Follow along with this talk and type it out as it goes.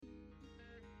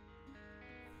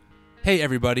Hey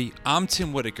everybody, I'm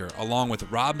Tim Whitaker, along with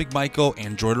Rob McMichael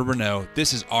and Jordan Renault.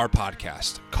 This is our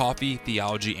podcast, Coffee,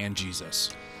 Theology, and Jesus.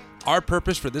 Our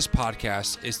purpose for this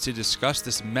podcast is to discuss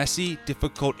this messy,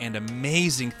 difficult, and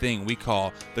amazing thing we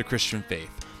call the Christian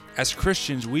faith. As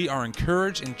Christians, we are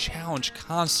encouraged and challenged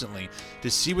constantly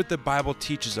to see what the Bible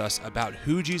teaches us about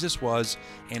who Jesus was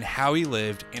and how he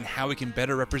lived and how we can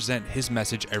better represent his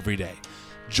message every day.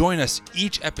 Join us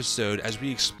each episode as we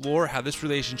explore how this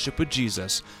relationship with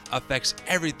Jesus affects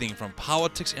everything from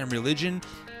politics and religion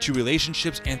to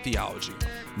relationships and theology.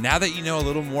 Now that you know a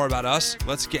little more about us,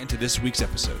 let's get into this week's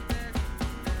episode.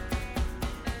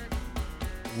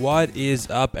 What is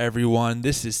up, everyone?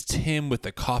 This is Tim with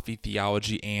the Coffee,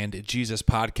 Theology, and Jesus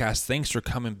podcast. Thanks for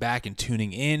coming back and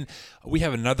tuning in. We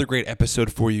have another great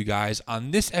episode for you guys. On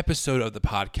this episode of the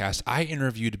podcast, I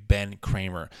interviewed Ben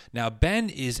Kramer. Now, Ben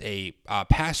is a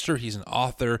pastor. He's an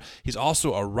author. He's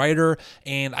also a writer.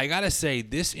 And I got to say,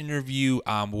 this interview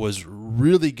was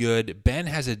really good. Ben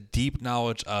has a deep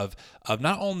knowledge of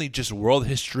not only just world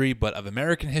history, but of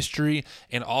American history,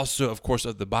 and also, of course,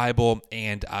 of the Bible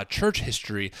and church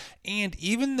history. And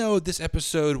even though this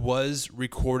episode was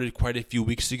recorded quite a few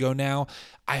weeks ago now,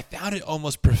 I found it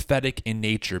almost prophetic in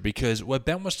nature because what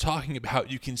Ben was talking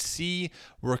about, you can see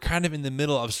we're kind of in the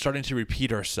middle of starting to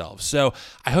repeat ourselves. So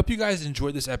I hope you guys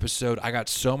enjoyed this episode. I got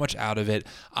so much out of it.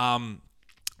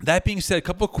 That being said, a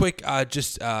couple quick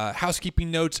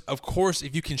housekeeping notes. Of course,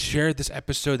 if you can share this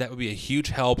episode, that would be a huge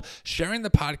help. Sharing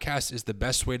the podcast is the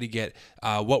best way to get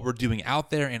what we're doing out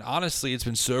there. And honestly, it's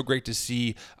been so great to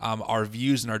see our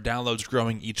views and our downloads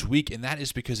growing each week. And that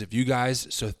is because of you guys.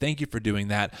 So thank you for doing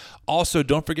that. Also,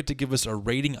 don't forget to give us a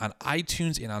rating on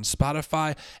iTunes and on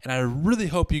Spotify. And I really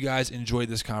hope you guys enjoyed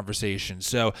this conversation.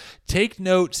 So take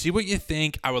note, see what you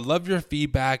think. I would love your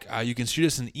feedback. You can shoot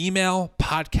us an email,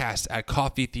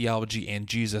 podcast@coffeetheologyandjesus.com,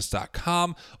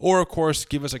 or of course,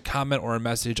 give us a comment or a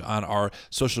message on our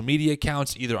social media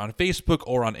accounts, either on Facebook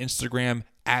or on Instagram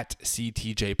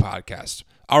 @CTJ Podcast.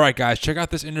 All right, guys, check out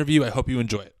this interview. I hope you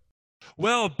enjoy it.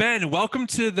 Well, Ben, welcome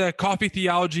to the Coffee,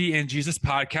 Theology, and Jesus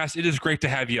podcast. It is great to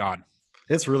have you on.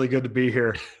 It's really good to be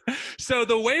here. So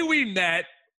the way we met,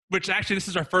 which actually this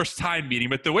is our first time meeting,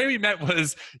 but the way we met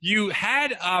was you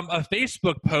had a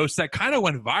Facebook post that kind of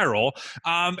went viral.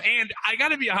 And I got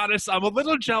to be honest, I'm a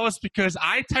little jealous because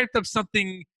I typed up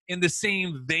something in the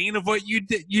same vein of what you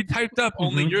typed up,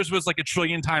 only yours was like 1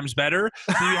 trillion times better.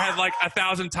 So you had like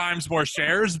 1,000 times more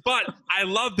shares, but I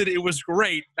loved it. It was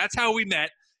great. That's how we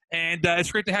met. And it's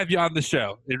great to have you on the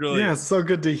show. It really is. It's so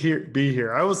good to be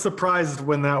here. I was surprised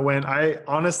when that went. I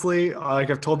honestly, like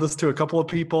I've told this to a couple of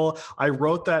people, I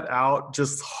wrote that out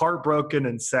just heartbroken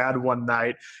and sad one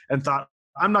night and thought,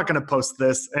 I'm not going to post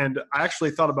this. And I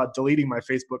actually thought about deleting my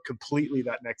Facebook completely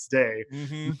that next day.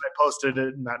 I posted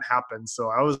it and that happened. So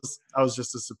I was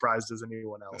just as surprised as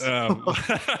anyone else.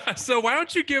 So why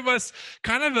don't you give us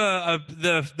kind of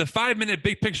the 5-minute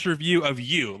big picture view of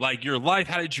you, like your life?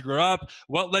 How did you grow up?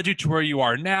 What led you to where you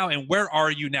are now? And where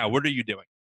are you now? What are you doing?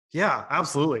 Yeah,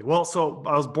 absolutely. Well, so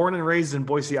I was born and raised in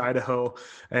Boise, Idaho.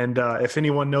 And if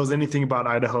anyone knows anything about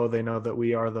Idaho, they know that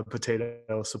we are the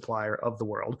potato supplier of the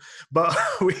world. But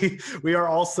we are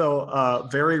also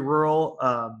very rural.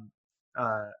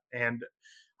 And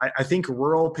I think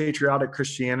rural patriotic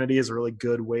Christianity is a really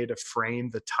good way to frame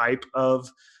the type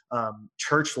of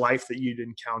church life that you'd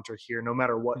encounter here, no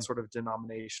matter what sort of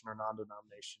denomination or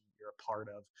non-denomination you're a part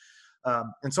of.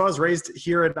 And so I was raised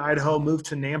here in Idaho, moved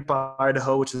to Nampa,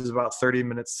 Idaho, which is about 30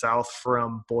 minutes south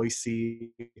from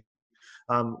Boise.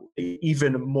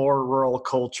 Even more rural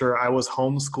culture. I was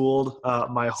homeschooled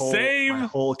my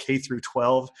whole K through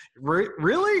 12.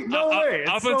 Really? No way.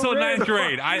 Up until ninth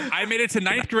grade. I made it to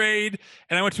ninth grade,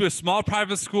 and I went to a small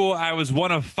private school. I was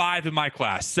one of 5 in my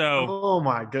class. So. Oh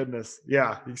my goodness.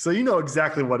 Yeah. So you know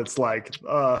exactly what it's like.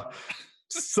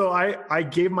 So I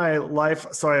gave my life.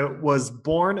 So I was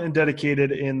born and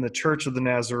dedicated in the Church of the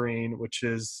Nazarene, which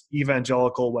is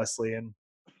evangelical Wesleyan.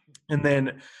 And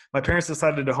then my parents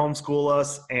decided to homeschool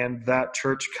us, and that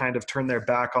church kind of turned their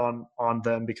back on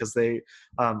them because they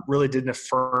really didn't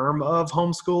affirm of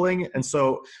homeschooling. And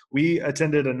so we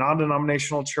attended a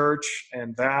non-denominational church,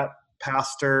 and that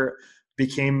pastor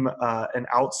became an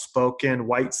outspoken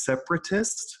white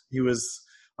separatist. He was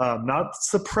not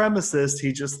supremacist.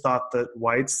 He just thought that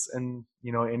whites and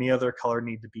any other color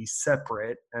need to be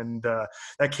separate, and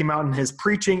that came out in his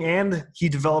preaching. And he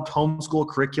developed homeschool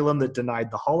curriculum that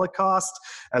denied the Holocaust,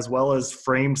 as well as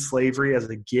framed slavery as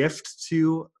a gift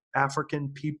to African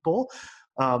people.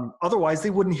 Otherwise, they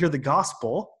wouldn't hear the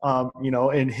gospel,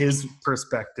 in his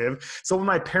perspective. So when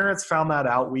my parents found that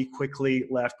out, we quickly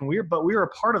left, and we were a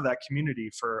part of that community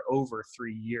for over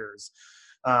 3 years.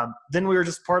 Then we were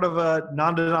just part of a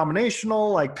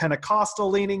non-denominational, like Pentecostal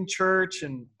leaning church.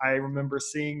 And I remember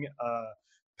seeing a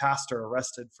pastor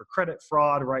arrested for credit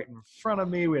fraud right in front of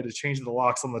me. We had to change the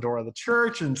locks on the door of the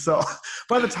church. And so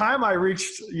by the time I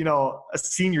reached, a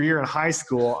senior year in high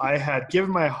school, I had given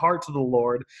my heart to the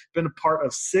Lord, been a part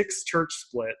of 6 church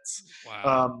splits,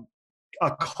 Wow.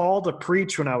 A call to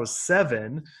preach when I was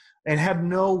 7, and had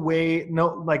no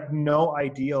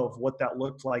idea of what that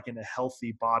looked like in a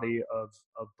healthy body of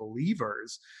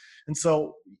believers. And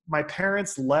so my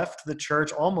parents left the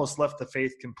church, almost left the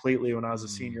faith completely when I was a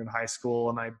senior in high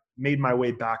school. And I made my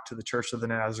way back to the Church of the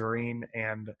Nazarene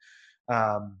and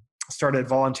started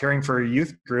volunteering for a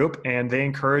youth group, and they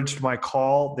encouraged my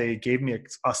call. They gave me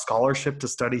a scholarship to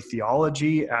study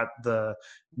theology at the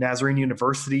Nazarene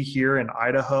University here in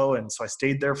Idaho. And so I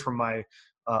stayed there for my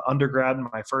undergrad and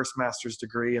my first master's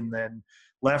degree, and then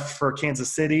left for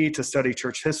Kansas City to study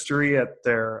church history at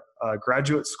their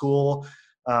graduate school.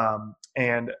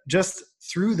 And just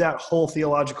through that whole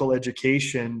theological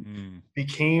education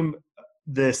became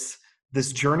this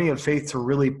journey of faith to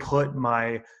really put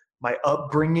my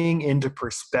upbringing into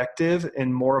perspective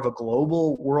in more of a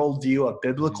global worldview, a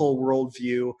biblical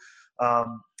worldview.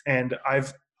 And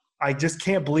I just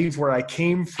can't believe where I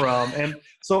came from. And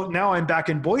so now I'm back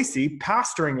in Boise,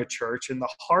 pastoring a church in the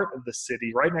heart of the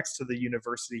city, right next to the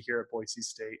university here at Boise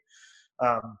State.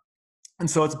 And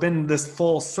so it's been this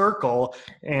full circle,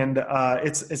 and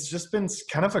it's just been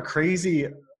kind of a crazy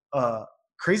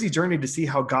journey to see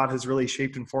how God has really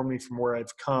shaped and formed me from where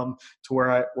I've come to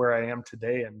where I am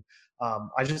today. And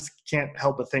I just can't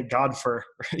help but thank God for,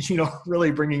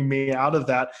 really bringing me out of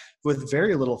that with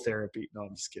very little therapy. No,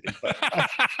 I'm just kidding. But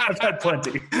I've had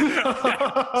plenty.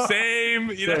 Same.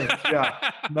 Same.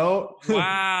 Yeah. No.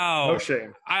 Wow. No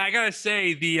shame. I gotta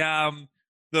say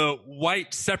the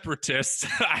white separatists.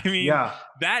 I mean,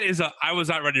 that is I was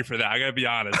not ready for that. I gotta be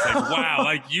honest. Like, wow,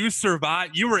 like you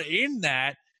survived. You were in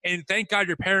that. And thank God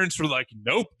your parents were like,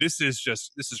 nope, this is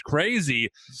crazy.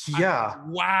 Yeah.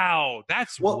 Wow.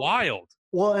 That's wild.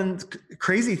 Well, and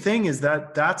crazy thing is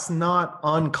that that's not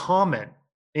uncommon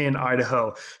in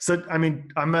Idaho. So, I mean,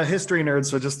 I'm a history nerd,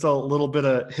 so just a little bit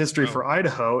of history for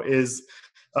Idaho is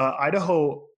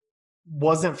Idaho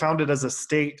wasn't founded as a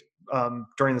state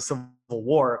during the Civil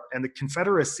War, and the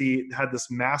Confederacy had this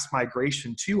mass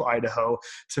migration to Idaho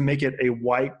to make it a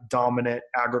white dominant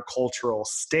agricultural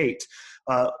state.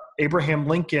 Abraham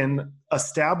Lincoln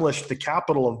established the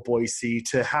capital of Boise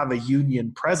to have a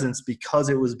Union presence because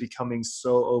it was becoming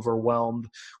so overwhelmed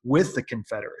with the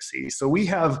Confederacy. So we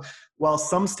have, while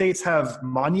some states have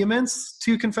monuments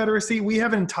to Confederacy, we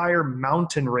have entire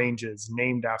mountain ranges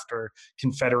named after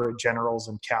Confederate generals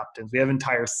and captains. We have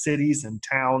entire cities and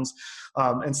towns.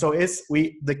 And so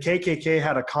the KKK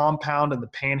had a compound in the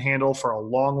Panhandle for a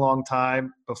long, long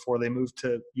time before they moved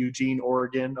to Eugene,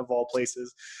 Oregon, of all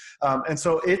places. And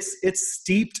so it's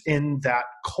steeped in that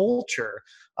culture.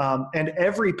 And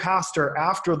every pastor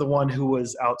after the one who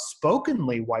was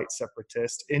outspokenly white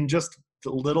separatist in just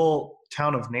the little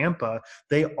town of Nampa,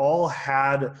 they all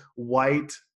had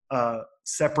white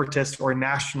separatist or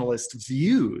nationalist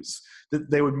views. That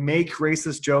they would make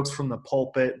racist jokes from the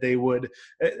pulpit.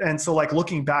 And so like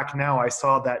looking back now, I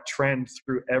saw that trend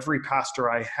through every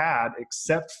pastor I had,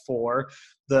 except for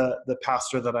the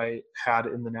pastor that I had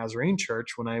in the Nazarene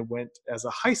church when I went as a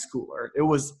high schooler. It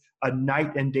was a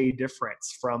night and day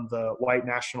difference from the white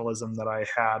nationalism that I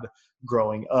had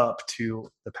growing up to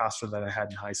the pastor that I had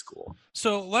in high school.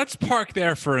 So let's park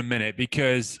there for a minute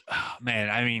because, man,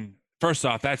 I mean, first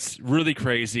off, that's really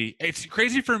crazy. It's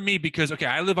crazy for me because, okay,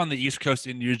 I live on the East Coast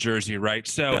in New Jersey, right?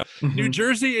 So New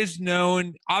Jersey is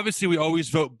known, obviously we always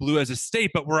vote blue as a state,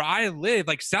 but where I live,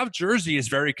 like South Jersey is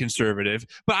very conservative,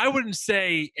 but I wouldn't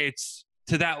say it's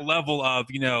to that level of,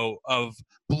 of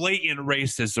blatant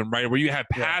racism, right? Where you have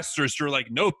pastors who are like,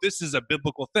 nope, this is a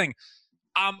biblical thing.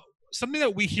 Something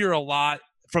that we hear a lot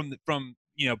from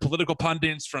political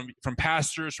pundits, from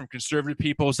pastors, from conservative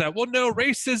people is that, well, no,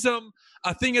 racism,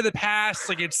 a thing of the past,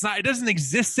 like it doesn't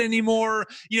exist anymore.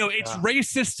 It's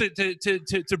racist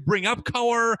to bring up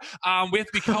color. We have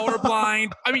to be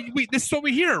colorblind. I mean, this is what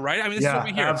we hear, right? I mean, this is what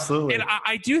we hear. Absolutely. And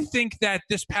I do think that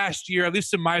this past year, at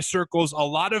least in my circles, a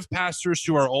lot of pastors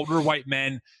who are older white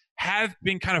men have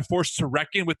been kind of forced to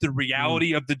reckon with the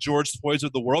reality of the George Floyds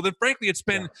of the world. And frankly, it's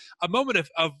been a moment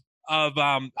of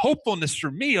hopefulness for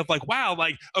me of like, wow,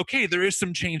 like, okay, there is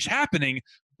some change happening,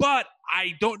 but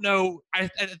I don't know. I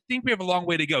think we have a long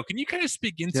way to go. Can you kind of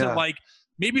speak into like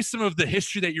maybe some of the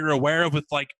history that you're aware of with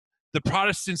like the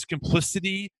Protestants'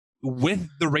 complicity with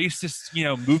the racist,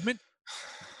 movement?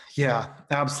 Yeah,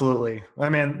 absolutely. I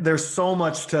mean, there's so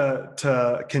much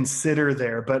to consider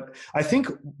there, but I think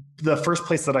the first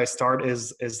place that I start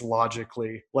is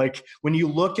logically. Like when you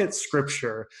look at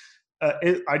scripture,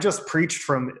 I just preached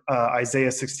from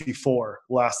Isaiah 64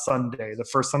 last Sunday, the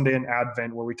first Sunday in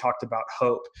Advent, where we talked about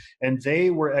hope. And they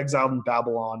were exiled in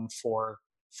Babylon for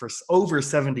over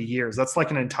 70 years. That's like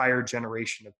an entire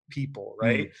generation of people,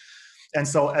 right? And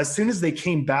so as soon as they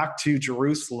came back to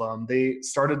Jerusalem, they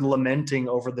started lamenting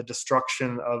over the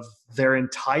destruction of their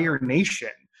entire nation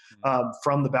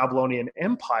from the Babylonian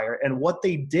Empire. And what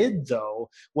they did, though,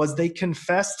 was they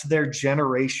confessed their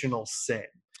generational sin.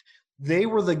 They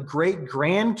were the great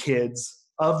grandkids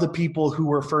of the people who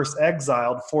were first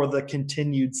exiled for the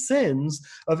continued sins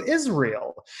of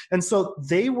Israel. And so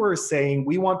they were saying,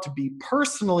 we want to be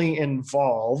personally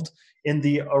involved in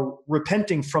the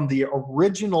repenting from the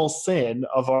original sin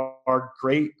of our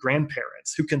great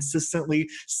grandparents who consistently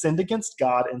sinned against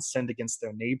God and sinned against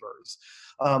their neighbors.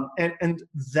 And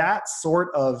that sort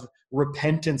of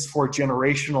repentance for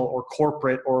generational or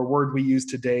corporate, or a word we use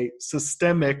today,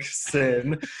 systemic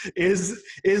sin, is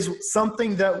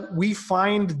something that we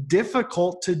find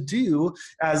difficult to do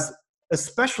as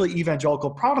especially evangelical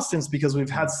Protestants, because we've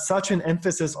had such an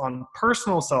emphasis on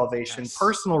personal salvation,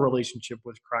 personal relationship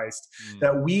with Christ,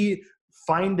 that we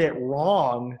find it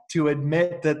wrong to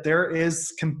admit that there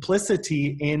is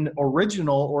complicity in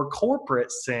original or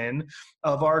corporate sin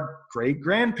of our great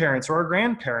grandparents or our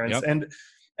grandparents.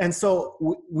 And so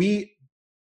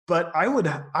but I would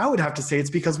have to say it's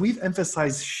because we've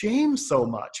emphasized shame so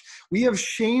much. We have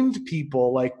shamed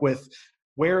people, like with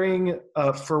wearing,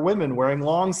 for women, wearing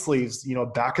long sleeves,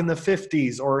 back in the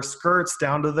 50s, or skirts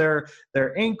down to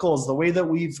their ankles, the way that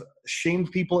we've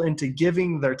shamed people into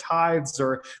giving their tithes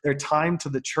or their time to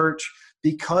the church,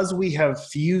 because we have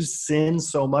fused sin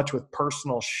so much with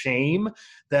personal shame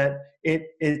that it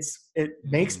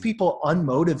makes people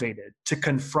unmotivated to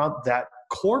confront that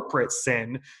corporate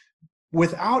sin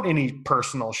without any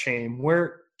personal shame,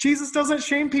 where Jesus doesn't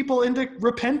shame people into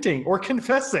repenting or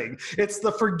confessing. It's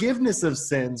the forgiveness of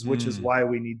sins, which is why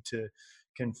we need to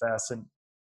confess. And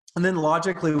then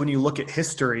logically, when you look at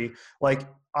history, like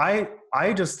I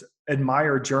just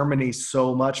admire Germany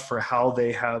so much for how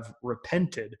they have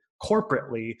repented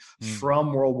corporately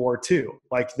from World War II.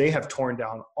 Like they have torn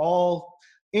down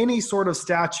any sort of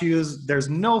statues. There's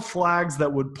no flags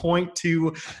that would point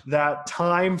to that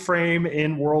time frame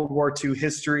in World War II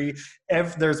history.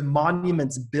 There's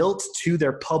monuments built to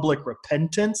their public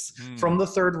repentance from the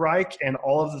Third Reich and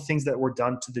all of the things that were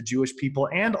done to the Jewish people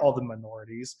and all the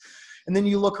minorities. And then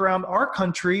you look around our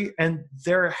country, and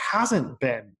there hasn't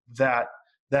been that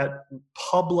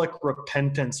public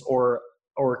repentance or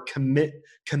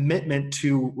commitment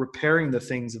to repairing the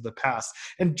things of the past.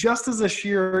 And just as a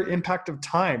sheer impact of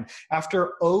time,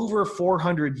 after over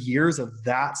 400 years of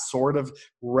that sort of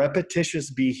repetitious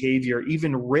behavior,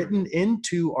 even written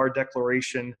into our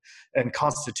Declaration and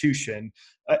Constitution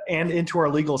and into our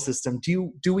legal system,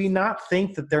 do we not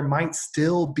think that there might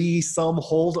still be some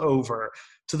holdover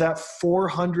to that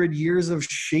 400 years of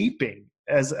shaping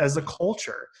as a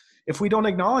culture? If we don't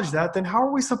acknowledge that, then how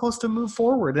are we supposed to move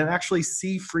forward and actually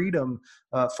see freedom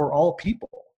for all people?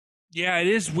 Yeah, it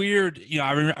is weird.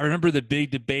 I remember the big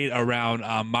debate around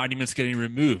monuments getting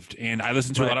removed, and I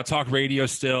listen to a lot of talk radio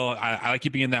still. I like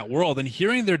keeping in that world, and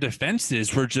hearing their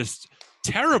defenses were just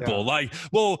terrible. Like,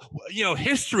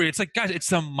 history, it's like, guys,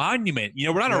 it's a monument.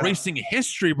 We're not erasing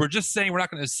history. We're just saying we're not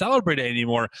going to celebrate it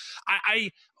anymore.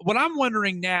 What I'm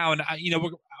wondering now, and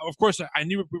of course I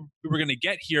knew we were going to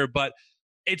get here, but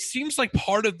it seems like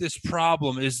part of this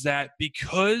problem is that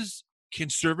because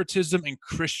conservatism and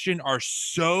Christian are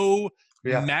so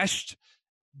meshed,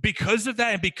 because of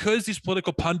that, and because these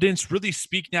political pundits really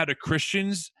speak now to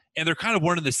Christians, and they're kind of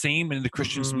one and the same in the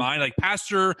Christian's mind, like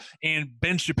Pastor and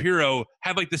Ben Shapiro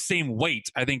have like the same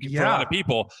weight, I think, for a lot of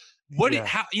people.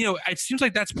 It seems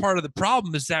like that's part of the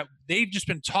problem, is that they've just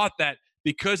been taught that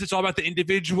because it's all about the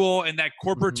individual and that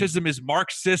corporatism is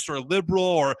Marxist or liberal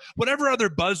or whatever other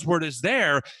buzzword is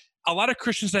there, a lot of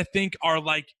Christians, I think, are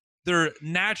like, they're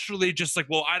naturally just like,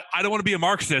 well, I don't want to be a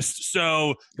Marxist,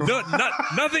 so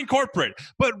nothing corporate.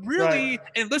 But really,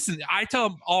 and listen, I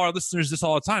tell all our listeners this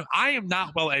all the time, I am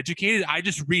not well educated. I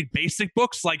just read basic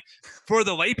books. Like, for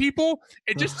the lay people,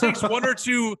 it just takes one or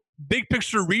two big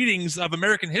picture readings of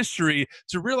American history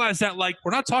to realize that, like, we're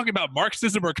not talking about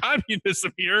Marxism or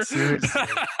communism here. We're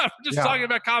just talking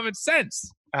about common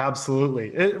sense. Absolutely.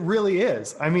 It really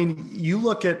is. I mean, you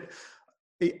look at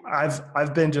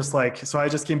I've been just like, so I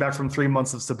just came back from 3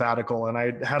 months of sabbatical, and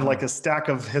I had like a stack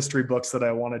of history books that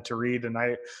I wanted to read. And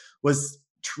I was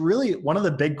really, one of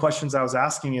the big questions I was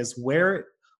asking is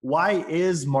why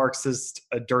is Marxist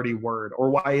a dirty word,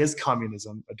 or why is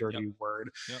communism a dirty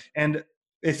word? And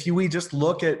if we just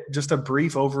look at just a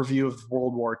brief overview of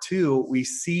World War II, we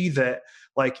see that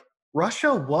like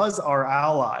Russia was our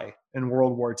ally in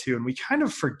World War II, and we kind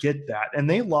of forget that. And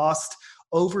they lost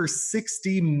over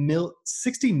 60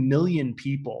 million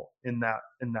people in that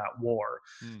war.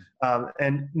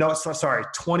 And no, sorry,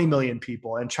 20 million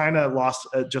people. And China lost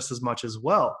just as much as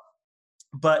well.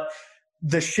 But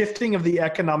the shifting of the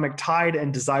economic tide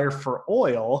and desire for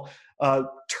oil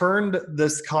turned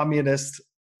this communist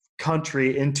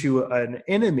country into an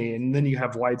enemy. And then you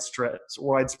have widespread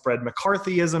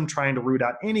McCarthyism trying to root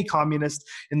out any communist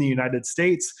in the United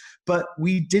States. But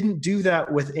we didn't do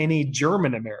that with any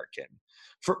German American.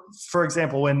 For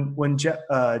example, when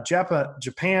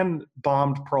Japan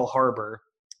bombed Pearl Harbor,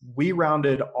 we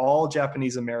rounded all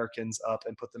Japanese Americans up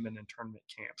and put them in internment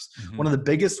camps. Mm-hmm. One of the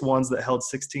biggest ones that held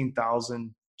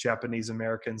 16,000 Japanese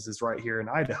Americans is right here in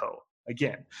Idaho.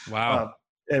 Again, wow,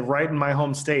 right in my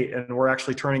home state, and we're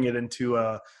actually turning it into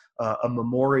a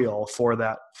memorial for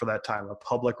that time, a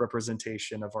public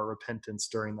representation of our repentance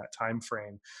during that time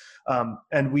frame.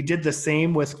 And we did the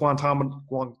same with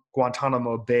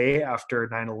Guantanamo Bay after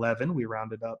 9/11. We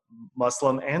rounded up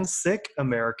Muslim and Sikh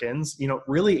Americans,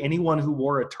 really anyone who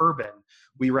wore a turban,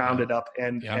 we rounded up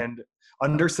and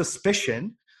under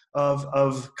suspicion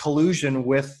of collusion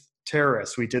with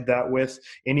terrorists. We did that with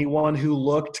anyone who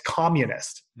looked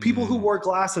communist. People who wore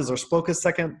glasses or spoke a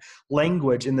second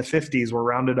language in the 50s were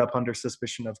rounded up under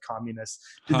suspicion of communists.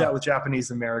 Did that with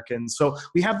Japanese Americans. So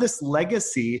we have this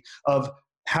legacy of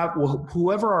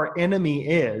whoever our enemy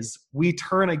is, we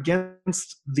turn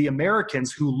against the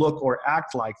Americans who look or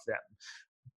act like them.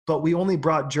 But we only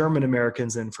brought German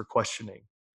Americans in for questioning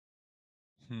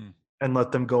and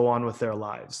let them go on with their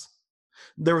lives.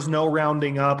 There was no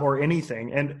rounding up or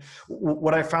anything. And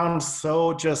what I found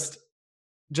so just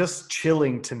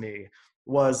chilling to me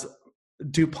was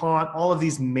DuPont, all of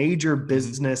these major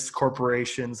business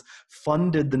corporations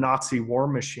funded the Nazi war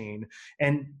machine.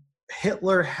 And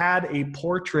Hitler had a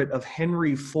portrait of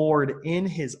Henry Ford in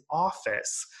his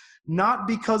office, not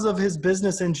because of his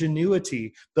business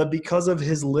ingenuity, but because of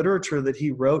his literature that he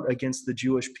wrote against the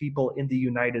Jewish people in the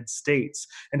United States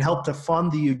and helped to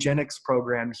fund the eugenics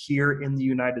program here in the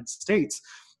United States.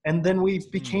 And then we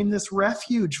became this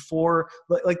refuge for,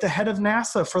 like, the head of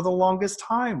NASA for the longest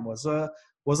time was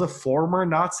a former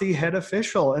Nazi head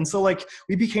official. And so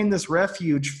we became this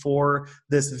refuge for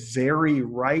this very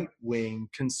right-wing,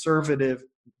 conservative,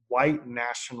 white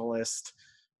nationalist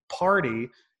party,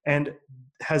 and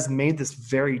has made this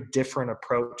very different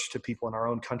approach to people in our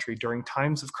own country during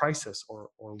times of crisis or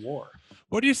war.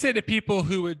 What do you say to people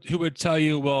who would tell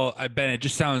you, well, Ben, it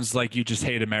just sounds like you just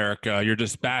hate America. You're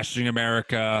just bashing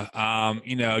America.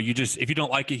 If you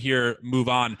don't like it here, move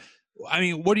on. I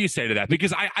mean, what do you say to that?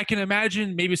 Because I can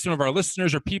imagine maybe some of our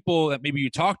listeners or people that maybe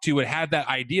you talk to would have that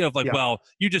idea of well,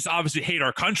 you just obviously hate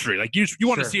our country. Like you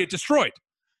want to see it destroyed.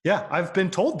 Yeah, I've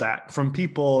been told that from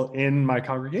people in my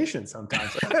congregation sometimes.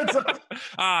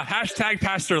 Hashtag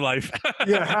pastor life.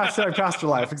 Yeah, hashtag pastor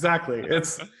life. Exactly.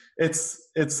 It's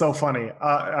so funny.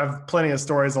 I have plenty of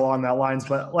stories along that lines,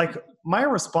 but my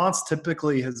response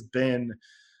typically has been,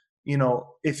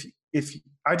 if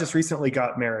I just recently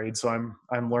got married, so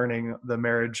I'm learning the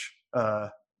marriage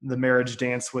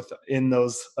dance in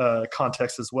those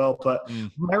contexts as well. But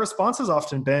my response has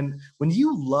often been, when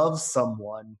you love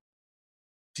someone,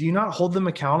 do you not hold them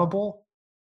accountable?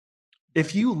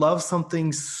 If you love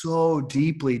something so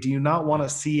deeply, do you not want to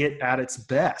see it at its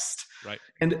best? Right.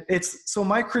 And so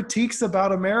my critiques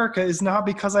about America is not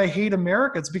because I hate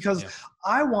America. It's because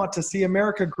I want to see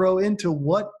America grow into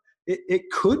what it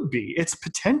could be. Its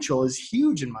potential is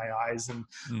huge in my eyes. And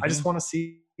I just want to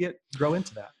see it grow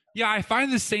into that. Yeah, I find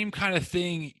the same kind of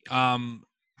thing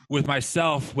with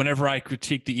myself. Whenever I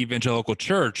critique the evangelical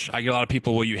church, I get a lot of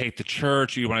people, well, you hate the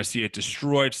church, you want to see it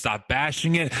destroyed, stop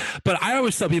bashing it. But I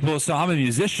always tell people, so I'm a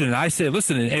musician, and I say,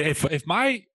 listen, if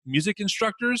my music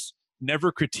instructors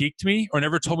never critiqued me or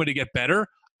never told me to get better,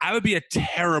 I would be a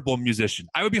terrible musician.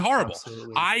 I would be horrible.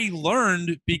 Absolutely. I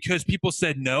learned because people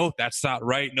said, no, that's not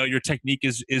right. No, your technique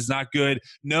is not good.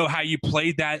 No, how you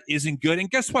played that isn't good. And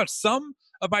guess what? Some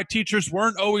of my teachers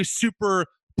weren't always super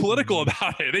political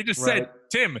about it. They just said,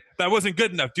 Tim, that wasn't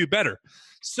good enough. Do better.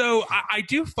 So I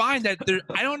do find that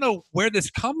I don't know where this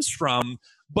comes from,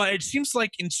 but it seems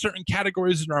like in certain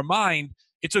categories in our mind,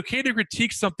 it's okay to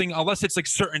critique something unless it's like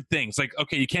certain things. Like,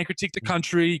 okay, you can't critique the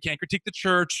country, you can't critique the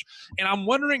church. And I'm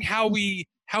wondering how we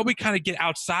kind of get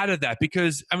outside of that,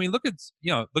 because I mean, look at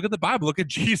the Bible, look at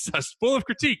Jesus, full of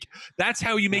critique. That's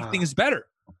how you make things better.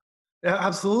 Yeah,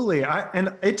 absolutely.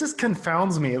 And it just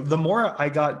confounds me. The more I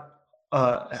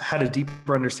had a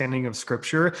deeper understanding of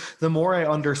Scripture, the more I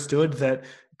understood that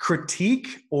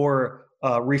critique or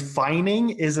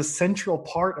refining is a central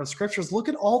part of Scriptures. Look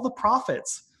at all the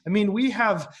prophets. I mean, we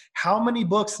have how many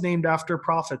books named after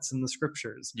prophets in the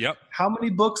Scriptures? Yep. How many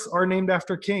books are named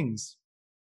after kings?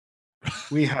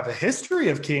 We have a history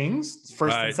of kings,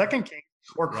 First and Second Kings,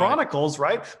 or Chronicles,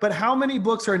 right? But how many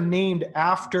books are named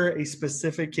after a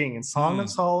specific king? And Song of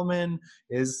Solomon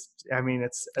is, I mean,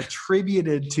 it's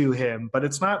attributed to him, but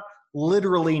it's not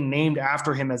literally named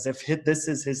after him as if this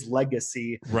is his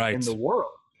legacy in the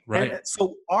world. Right. And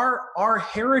so our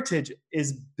heritage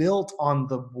is built on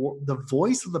the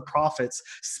voice of the prophets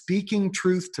speaking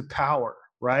truth to power.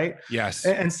 Right? Yes.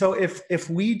 And so if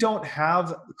we don't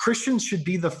have, Christians should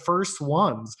be the first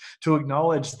ones to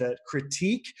acknowledge that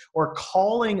critique or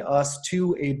calling us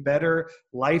to a better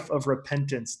life of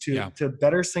repentance, to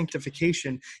better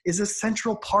sanctification is a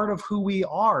central part of who we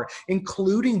are,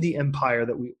 including the empire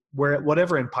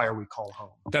whatever empire we call home.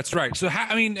 That's right. So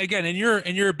I mean, again, in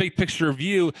your big picture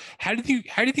view, how do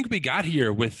you think we got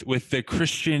here with the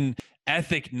Christian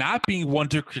ethic not being one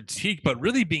to critique, but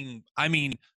really being, I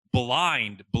mean,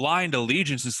 blind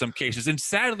allegiance in some cases? And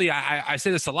sadly, I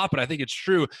say this a lot, but I think it's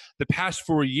true. The past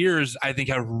 4 years, I think,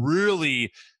 have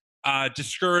really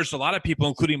discouraged a lot of people,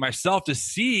 including myself, to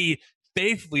see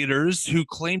faith leaders who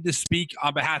claim to speak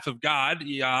on behalf of God,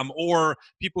 or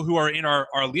people who are in our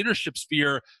leadership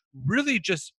sphere, really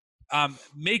just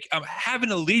have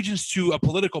an allegiance to a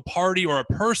political party or a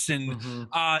person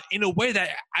in a way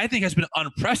that I think has been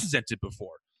unprecedented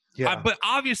before. But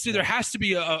obviously, there has to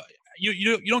be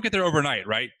you don't get there overnight,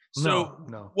 right? So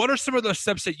no. What are some of those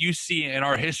steps that you see in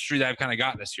our history that have kind of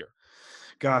gotten us here?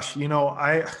 Gosh,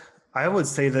 I would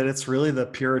say that it's really the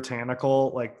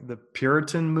puritanical, like the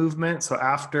Puritan movement. So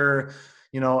after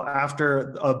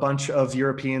a bunch of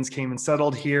Europeans came and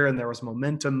settled here, and there was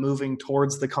momentum moving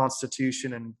towards the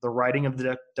Constitution and the writing of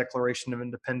the Declaration of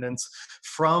Independence,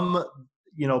 from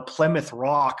Plymouth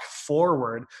Rock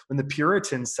forward, when the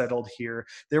Puritans settled here,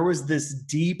 there was this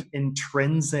deep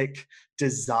intrinsic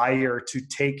desire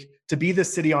to be the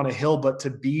city on a hill, but to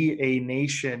be a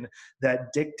nation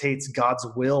that dictates God's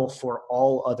will for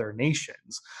all other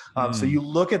nations. So you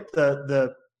look at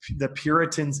the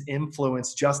Puritans'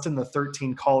 influence just in the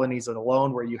 13 colonies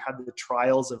alone, where you had the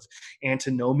trials of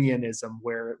antinomianism,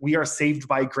 where we are saved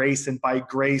by grace, and by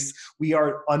grace we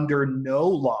are under no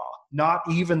law, not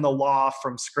even the law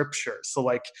from Scripture. So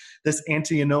like this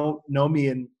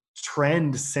antinomian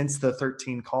trend since the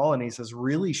 13 colonies has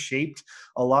really shaped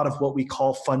a lot of what we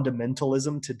call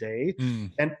fundamentalism today.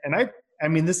 And I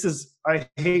mean, I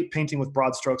hate painting with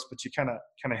broad strokes, but you kind of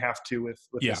have to with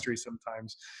history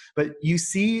sometimes. But you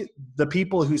see the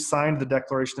people who signed the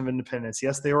Declaration of Independence,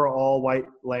 yes, they were all white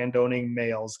landowning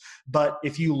males. But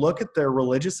if you look at their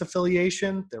religious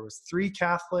affiliation, there was 3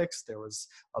 Catholics, there was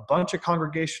a bunch of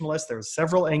Congregationalists, there was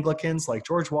several Anglicans like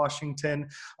George Washington,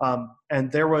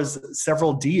 and there was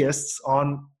several deists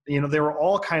they were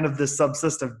all kind of this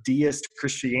subsist of deist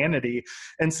Christianity.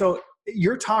 And so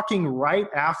you're talking right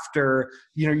after,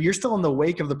 you're still in the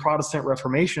wake of the Protestant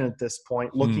Reformation at this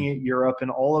point, looking at Europe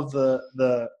and all of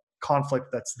the conflict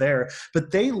that's there. But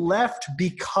they left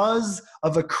because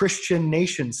of a Christian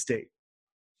nation state.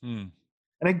 And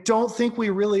I don't think we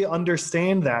really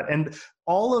understand that. And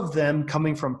all of them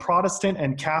coming from Protestant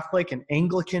and Catholic and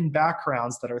Anglican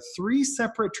backgrounds that are 3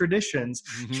 separate traditions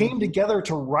came together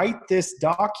to write this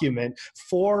document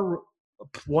for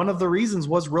one of the reasons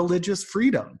was religious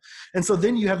freedom. And so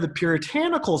then you have the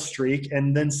puritanical streak,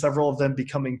 and then several of them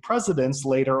becoming presidents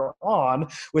later on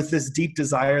with this deep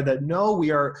desire that no, we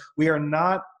are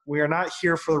not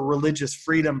here for religious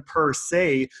freedom per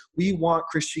se. We want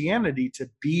Christianity to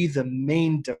be the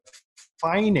main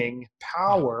defining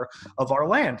power of our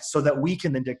land so that we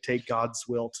can then dictate God's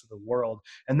will to the world.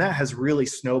 And that has really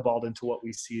snowballed into what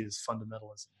we see as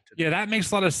fundamentalism today. Yeah, that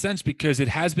makes a lot of sense, because it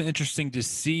has been interesting to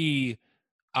see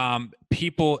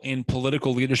people in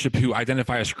political leadership who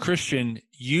identify as Christian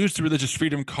use the religious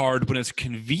freedom card when it's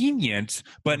convenient,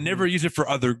 but never use it for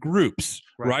other groups,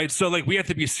 right? So like we have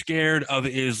to be scared of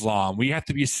Islam. We have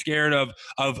to be scared of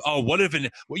what if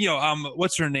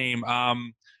what's her name?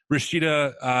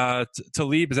 Rashida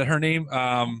Tlaib, is that her name?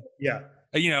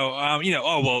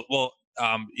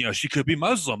 She could be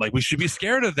Muslim. Like we should be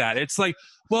scared of that. It's like,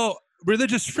 well,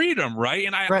 religious freedom, right?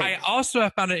 And I also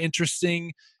have found it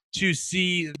interesting to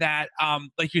see that,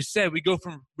 like you said, we go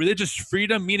from religious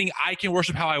freedom, meaning I can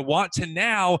worship how I want, to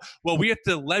now, well, we have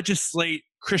to legislate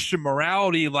Christian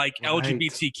morality, like Right.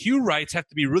 LGBTQ rights have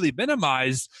to be really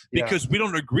minimized Yeah. because we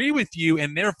don't agree with you,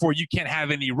 and therefore you can't have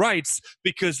any rights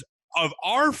because of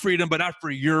our freedom, but not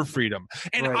for your freedom.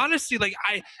 And Right. honestly, like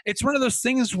it's one of those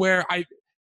things where I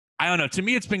don't know. To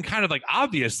me, it's been kind of like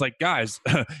obvious. Like, guys,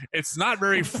 it's not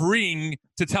very freeing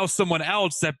to tell someone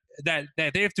else that they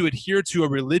have to adhere to a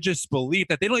religious belief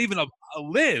that they don't even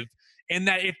live, and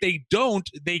that if they don't,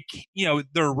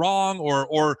 they're wrong,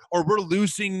 or we're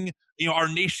losing our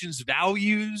nation's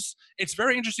values. It's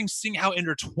very interesting seeing how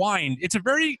intertwined. It's a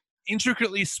very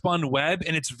intricately spun web,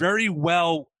 and it's very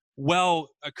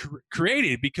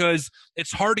created because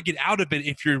it's hard to get out of it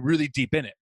if you're really deep in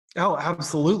it. Oh,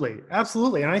 absolutely.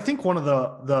 Absolutely. And I think one of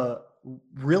the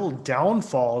real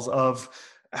downfalls of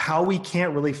how we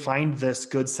can't really find this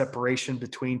good separation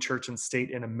between church and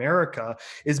state in America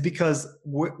is because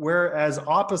whereas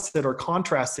opposite or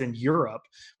contrast in Europe,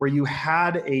 where you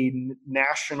had a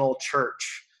national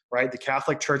church, right? The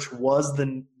Catholic Church was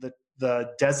the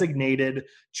designated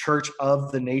church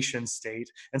of the nation state.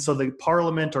 And so the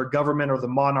parliament or government or the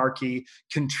monarchy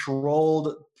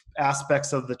controlled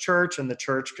aspects of the church, and the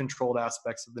church controlled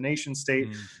aspects of the nation state.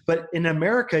 But in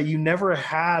America, you never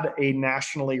had a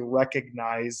nationally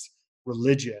recognized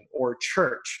religion or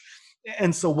church.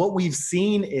 And so what we've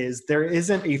seen is there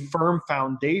isn't a firm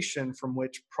foundation from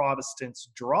which Protestants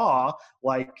draw,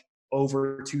 like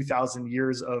over 2,000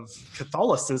 years of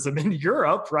Catholicism in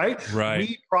Europe, right? Right.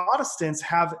 We Protestants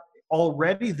have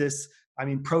already this,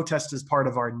 protest is part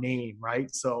of our name, right?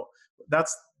 So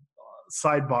that's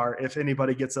sidebar. If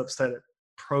anybody gets upset at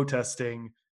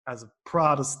protesting as a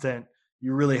Protestant,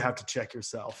 you really have to check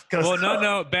yourself. Well,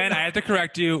 no, Ben, I have to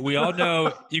correct you. We all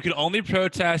know you can only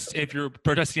protest if you're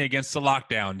protesting against the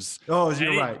lockdowns. Oh,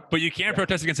 you're right. But you can't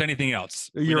protest against anything else.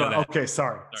 You're right. Okay,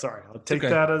 sorry. I'll take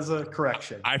that as a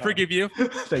correction. I forgive you.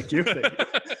 Thank you.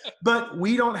 But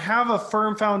we don't have a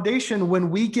firm foundation. When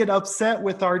we get upset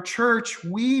with our church,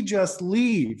 we just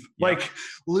leave. Yeah. Like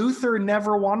Luther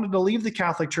never wanted to leave the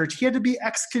Catholic Church. He had to be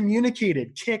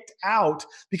excommunicated, kicked out,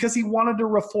 because he wanted to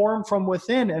reform from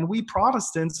within. And we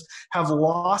Protestants have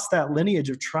lost that lineage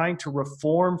of trying to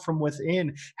reform from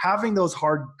within, having those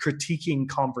hard critiquing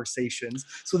conversations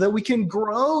so that we can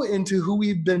grow into who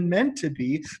we've been meant to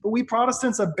be. But we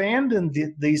Protestants abandon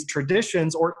these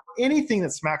traditions or anything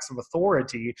that smacks of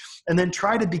authority and then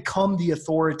try to become the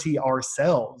authority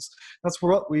ourselves. That's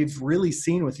what we've really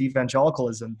seen with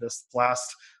evangelicalism this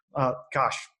last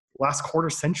quarter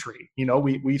century.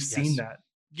 We've seen that.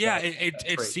 Yeah,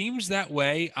 it seems that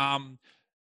way.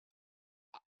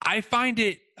 I find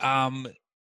it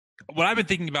what I've been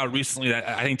thinking about recently that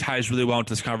I think ties really well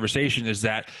into this conversation is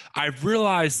that I've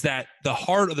realized that the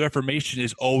heart of the Reformation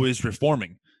is always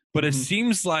reforming. But it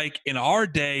seems like in our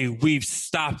day, we've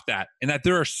stopped that, and that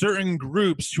there are certain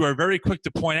groups who are very quick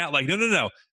to point out, like, no,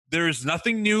 there's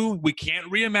nothing new. We can't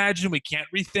reimagine. We can't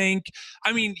rethink.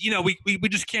 We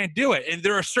just can't do it. And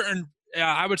there are certain,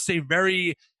 I would say,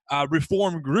 very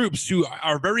reform groups who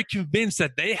are very convinced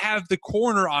that they have the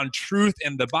corner on truth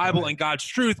and the Bible and God's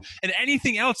truth, and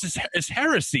anything else is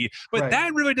heresy. But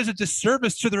that really does a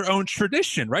disservice to their own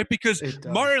tradition, right? Because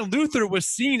Martin Luther was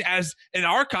seen as, in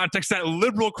our context, that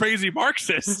liberal, crazy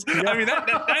Marxist.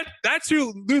 Yeah. That's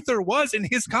who Luther was in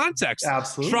his context.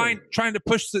 Absolutely. Trying to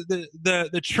push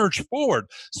the church forward.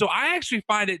 So I actually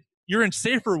find it, you're in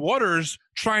safer waters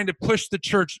trying to push the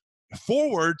church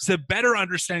forward to better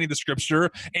understanding the scripture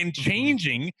and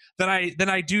changing than I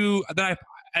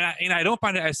don't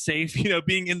find it as safe,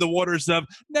 being in the waters of,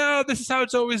 no, this is how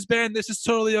it's always been, this is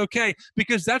totally okay,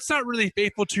 because that's not really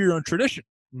faithful to your own tradition.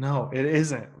 No, it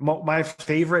isn't. My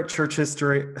favorite church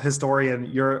historian,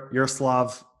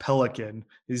 Yaroslav Pelikan,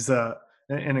 he's an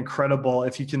incredible,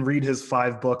 if you can read his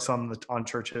 5 books on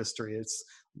church history, it's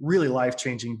really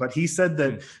life-changing. But he said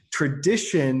that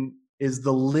tradition is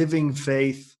the living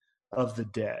faith of the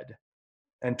dead,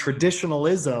 and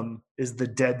traditionalism is the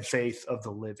dead faith of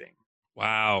the living.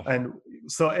 Wow. And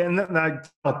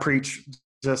I'll preach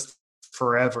just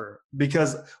forever,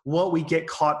 because what we get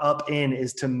caught up in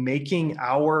is to making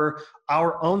our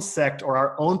own sect or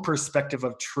our own perspective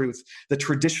of truth, the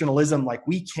traditionalism, like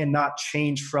we cannot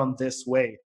change from this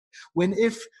way. When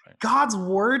if God's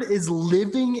word is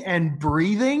living and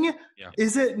breathing,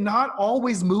 is it not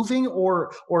always moving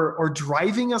or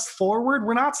driving us forward?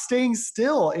 We're not staying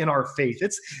still in our faith.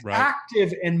 It's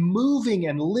active and moving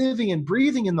and living and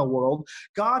breathing in the world.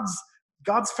 God's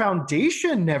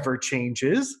foundation never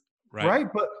changes. right?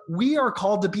 But we are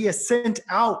called to be a sent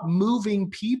out, moving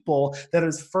people that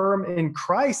is firm in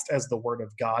Christ as the word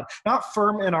of God, not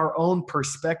firm in our own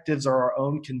perspectives or our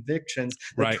own convictions,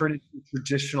 the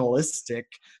traditionalistic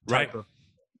type of.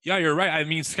 Yeah, you're right. I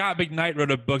mean, Scott McKnight wrote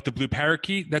a book, The Blue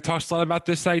Parakeet, that talks a lot about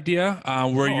this idea. Where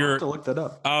I'll have to look that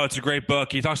up. Oh, it's a great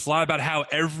book. He talks a lot about how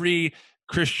every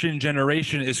Christian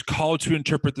generation is called to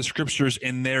interpret the scriptures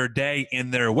in their day,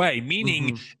 in their way,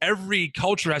 meaning every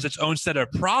culture has its own set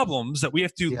of problems that we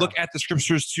have to look at the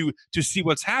scriptures to see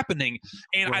what's happening.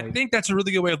 And I think that's a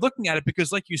really good way of looking at it,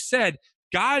 because like you said,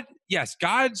 God himself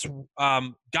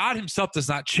does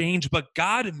not change, but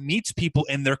God meets people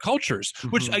in their cultures,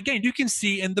 which again, you can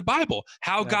see in the Bible.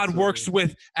 How God works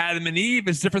with Adam and Eve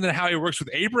is different than how he works with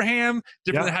Abraham,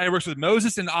 different than how he works with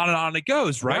Moses, and on it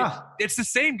goes, right? Yeah. It's the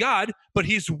same God, but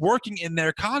he's working in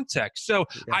their context. So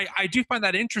I do find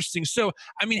that interesting. So,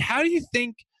 I mean, how do you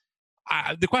think,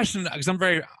 the question, because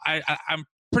I'm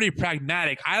pretty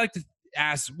pragmatic, I like to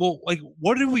ask, well, like,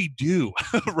 what do we do?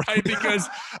 Right? Because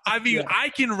I mean, I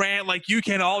can rant like you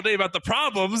can all day about the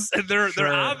problems, and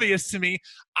they're obvious to me.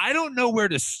 I don't know where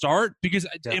to start, because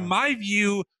in my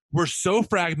view, we're so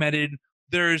fragmented.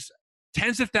 There's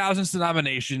tens of thousands of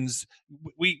denominations.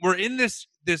 We're in this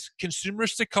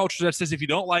consumeristic culture that says if you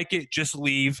don't like it, just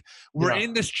leave. We're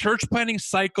in this church planting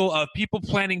cycle of people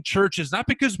planting churches, not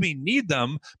because we need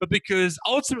them, but because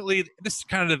ultimately, this is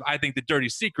kind of, I think, the dirty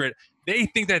secret. They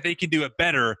think that they can do it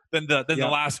better than the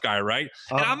last guy, right?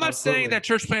 And I'm not saying that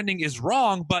church planting is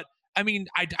wrong, but I mean,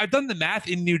 I've done the math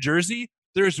in New Jersey.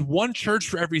 There's one church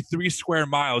for every 3 square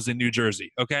miles in New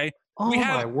Jersey, okay?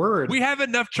 My word. We have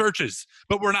enough churches,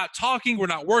 but we're not talking, we're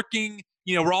not working,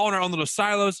 we're all in our own little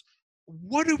silos.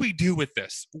 What do we do with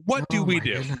this? What do we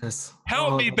do? Goodness.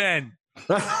 Help me, Ben.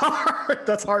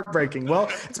 That's heartbreaking.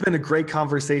 Well, it's been a great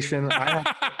conversation.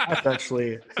 I've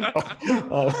actually,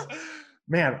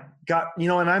 man,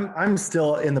 and I'm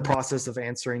still in the process of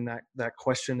answering that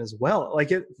question as well.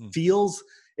 Like it feels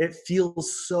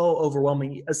so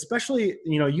overwhelming, especially,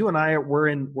 you and I we're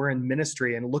in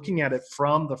ministry, and looking at it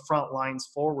from the front lines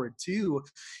forward too.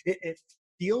 It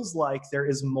feels like there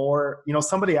is more.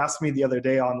 Somebody asked me the other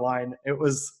day online, it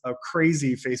was a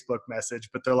crazy Facebook message,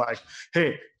 but they're like,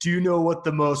 hey, do you know what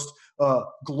the most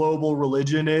global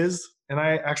religion is? And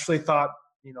I actually thought,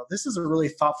 this is a really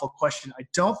thoughtful question. I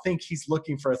don't think he's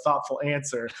looking for a thoughtful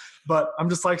answer, but I'm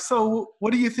just like, so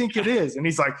what do you think it is? And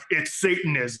he's like, it's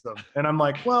Satanism. And I'm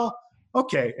like, well,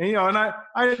 okay. And, and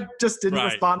I just didn't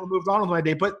respond and moved on with my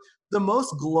day. But the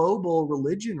most global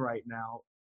religion right now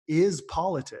is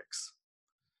politics.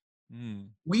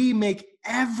 We make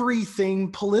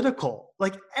everything political,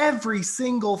 like every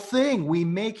single thing we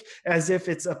make as if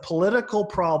it's a political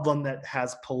problem that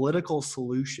has political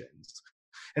solutions.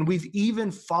 And we've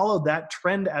even followed that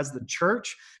trend as the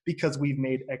church, because we've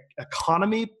made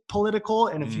economy political.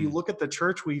 And if you look at the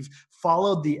church, we've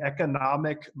followed the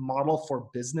economic model for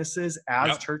businesses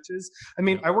as churches. I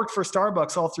mean, I worked for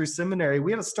Starbucks all through seminary.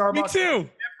 We had a Starbucks. Me too.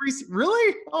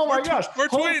 Really? Oh my gosh. We're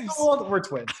twins. We're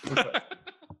twins.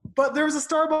 But there was a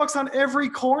Starbucks on every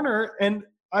corner. And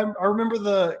I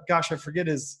remember I forget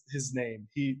his name.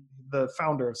 The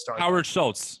founder of Starbucks. Howard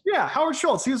Schultz. Yeah, Howard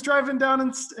Schultz. He was driving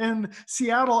down in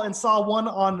Seattle and saw one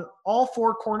on all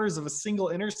 4 corners of a single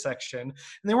intersection. And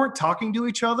they weren't talking to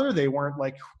each other. They weren't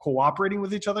like cooperating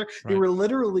with each other. Right. They were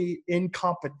literally in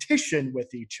competition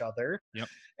with each other. Yep.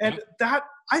 And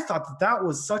I thought that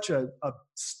was such a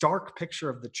stark picture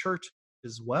of the church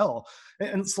as well.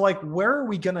 And it's like, where are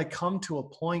we going to come to a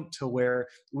point to where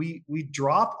we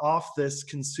drop off this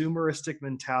consumeristic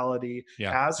mentality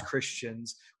as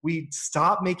Christians? We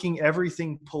stop making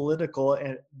everything political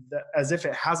and as if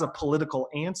it has a political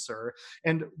answer.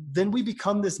 And then we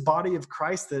become this body of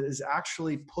Christ that is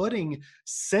actually putting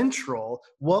central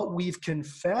what we've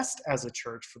confessed as a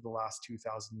church for the last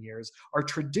 2,000 years. Our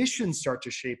traditions start to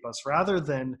shape us rather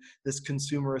than this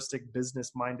consumeristic,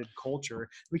 business-minded culture.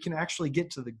 We can actually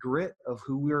get to the grit of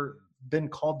who we're been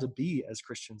called to be as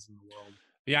Christians in the world.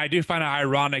 Yeah, I do find it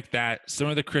ironic that some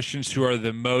of the Christians who are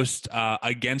the most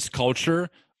against culture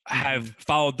have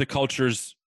followed the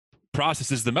culture's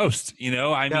processes the most.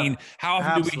 I mean, how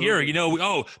often do we hear,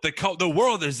 the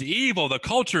world is evil, the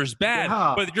culture is bad,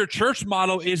 but your church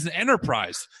model is an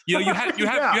enterprise. You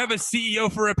have a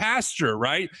CEO for a pastor,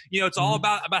 right? It's all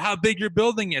about how big your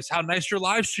building is, how nice your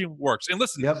live stream works. And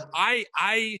listen,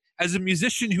 I as a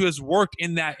musician who has worked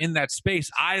in that space,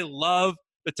 I love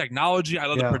the technology. I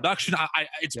love the production.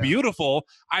 It's beautiful.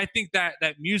 I think that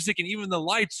music and even the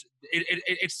lights,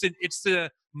 it's the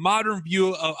modern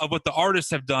view of what the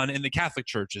artists have done in the Catholic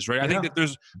churches, right? I think that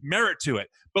there's merit to it.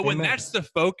 But when that's the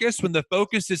focus, when the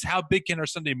focus is how big can our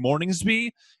Sunday mornings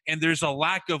be, and there's a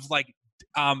lack of like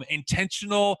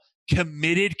intentional,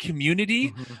 committed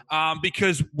community,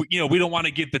 because we don't want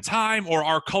to give the time, or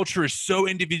our culture is so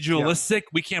individualistic,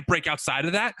 we can't break outside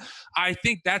of that. I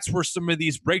think that's where some of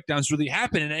these breakdowns really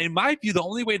happen. And in my view, the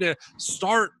only way to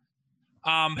start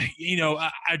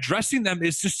addressing them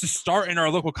is just to start in our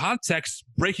local context,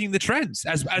 breaking the trends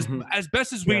as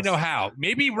best as we know how.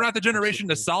 Maybe we're not the generation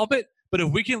to solve it, but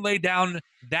if we can lay down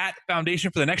that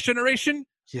foundation for the next generation,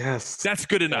 that's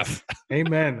good enough.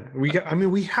 Amen.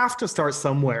 We have to start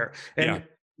somewhere. And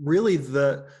really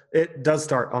it does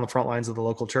start on the front lines of the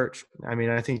local church. I mean,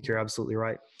 I think you're absolutely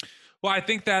right. Well, I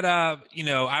think that, I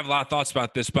have a lot of thoughts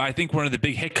about this, but I think one of the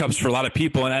big hiccups for a lot of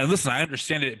people, and listen, I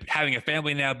understand it, having a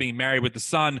family now, being married with the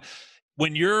son,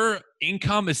 when your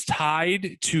income is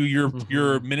tied to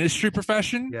your ministry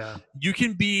profession, you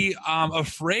can be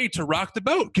afraid to rock the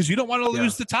boat because you don't want to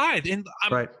lose the tithe. And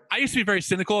I used to be very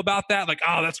cynical about that, like,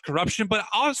 oh, that's corruption. But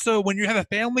also, when you have a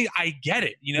family, I get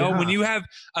it. When you have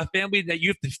a family that you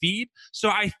have to feed. So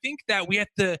I think that we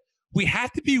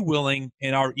have to be willing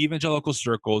in our evangelical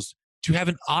circles to have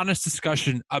an honest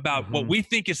discussion about what we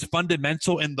think is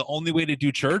fundamental and the only way to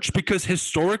do church, because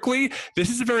historically,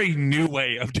 this is a very new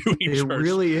way of doing church. It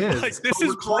really is. Like, this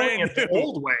is brand new. The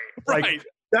old way. Like,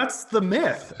 that's the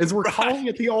myth, is we're calling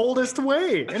it the oldest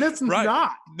way, and it's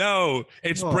not. No,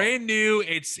 it's brand new.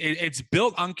 It's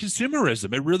built on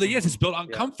consumerism. It really is. It's built on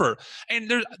comfort. And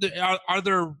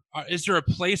is there a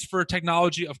place for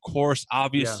technology? Of course,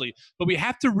 obviously, but we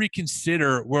have to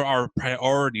reconsider where our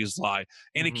priorities lie,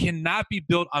 and it cannot be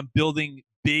built on building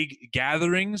big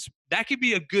gatherings. That could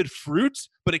be a good fruit,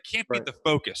 but it can't be the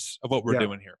focus of what we're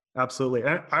doing here. Absolutely.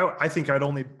 And I think I'd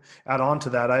only add on to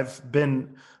that. I've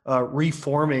been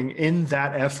reforming in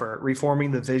that effort,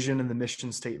 reforming the vision and the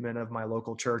mission statement of my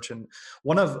local church. And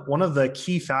one of the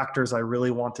key factors I really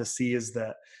want to see is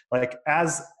that, like,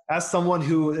 as someone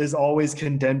who is always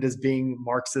condemned as being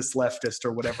Marxist leftist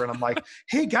or whatever, and I'm like,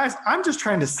 hey guys, I'm just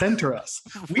trying to center us.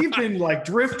 We've been like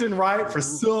drifting right for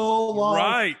so long.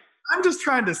 Right. I'm just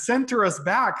trying to center us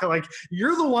back. Like,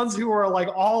 you're the ones who are like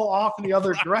all off in the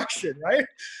other direction, right?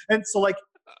 And so, like,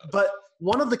 but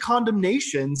one of the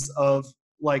condemnations of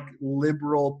like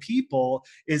liberal people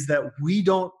is that we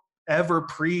don't ever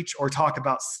preach or talk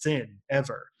about sin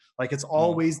ever. Like, it's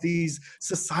always these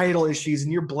societal issues,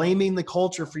 and you're blaming the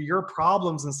culture for your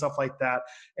problems and stuff like that.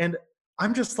 And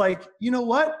I'm just like, you know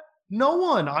what? No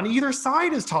one on either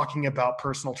side is talking about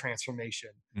personal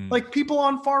transformation. Like, people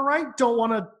on far right don't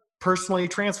want to personally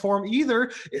transform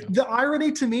either. The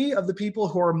irony to me of the people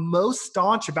who are most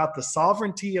staunch about the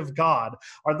sovereignty of God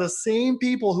are the same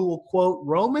people who will quote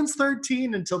Romans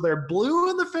 13 until they're blue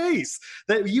in the face,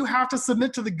 that you have to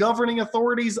submit to the governing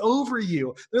authorities over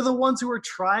you. They're the ones who are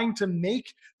trying to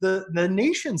make the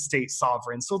nation state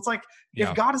sovereign. So it's like,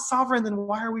 if God is sovereign, then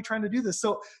why are we trying to do this?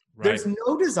 So there's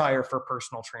no desire for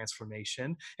personal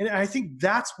transformation. And I think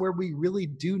that's where we really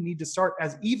do need to start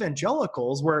as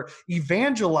evangelicals, where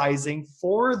evangelizing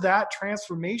for that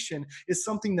transformation is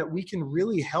something that we can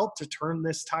really help to turn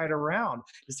this tide around,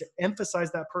 is to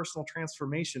emphasize that personal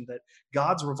transformation, that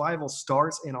God's revival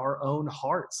starts in our own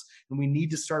hearts. And we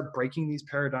need to start breaking these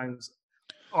paradigms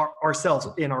ourselves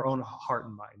in our own heart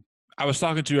and mind. I was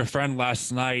talking to a friend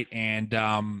last night, and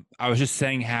I was just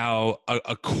saying how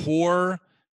a core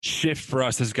shift for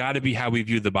us has got to be how we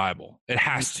view the Bible. It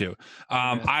has to.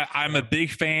 I'm a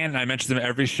big fan, and I mention them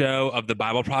every show, of the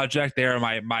Bible Project. They are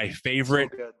my favorite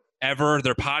ever.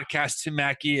 Their podcast, Tim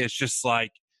Mackey, is just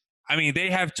like, I mean,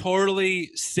 they have totally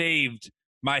saved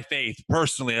my faith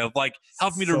personally, of like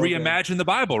helped me to reimagine the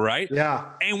Bible, right? Yeah.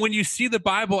 And when you see the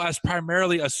Bible as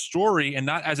primarily a story and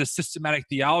not as a systematic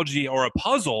theology or a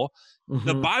puzzle,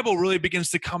 the Bible really begins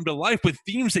to come to life with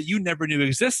themes that you never knew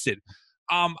existed.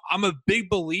 I'm a big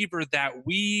believer that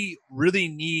we really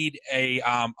need a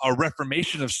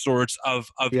reformation of sorts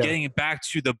of getting back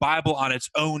to the Bible on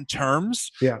its own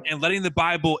terms and letting the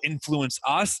Bible influence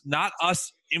us, not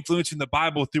us influencing the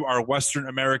Bible through our Western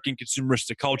American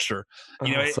consumeristic culture.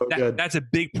 You know, that's a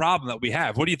big problem that we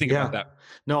have. What do you think about that?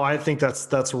 No, I think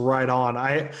that's right on.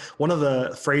 One of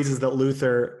the phrases that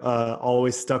Luther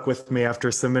always stuck with me after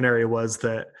seminary was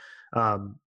that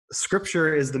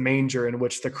Scripture is the manger in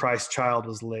which the Christ child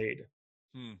was laid.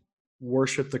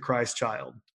 Worship the Christ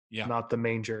child, not the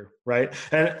manger, right?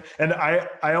 And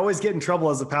I always get in trouble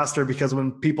as a pastor because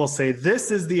when people say,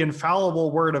 this is the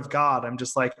infallible word of God, I'm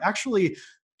just like, actually,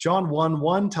 John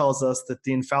 1:1 tells us that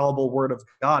the infallible word of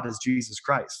God is Jesus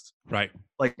Christ. Right.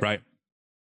 Like Right.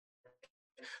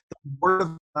 the word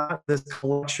of God, this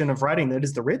collection of writing that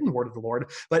is the written word of the Lord,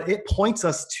 but it points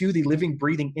us to the living,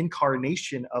 breathing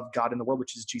incarnation of God in the world,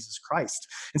 which is Jesus Christ.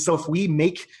 And so if we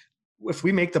make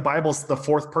the Bible the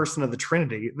fourth person of the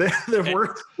Trinity, then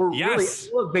we're really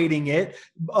elevating it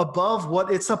above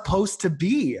what it's supposed to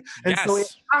be. And so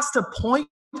it has to point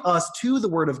us to the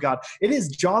word of God. It is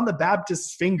John the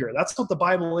Baptist's finger. That's what the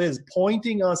Bible is,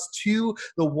 pointing us to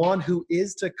the one who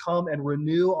is to come and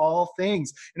renew all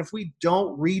things. And if we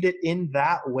don't read it in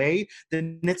that way,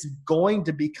 then it's going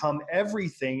to become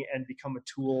everything and become a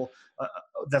tool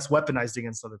that's weaponized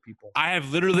against other people. I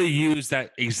have literally used that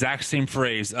exact same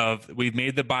phrase of we've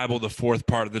made the Bible the fourth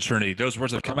part of the Trinity. Those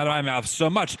words have come out of my mouth so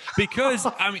much because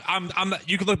I'm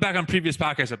you can look back on previous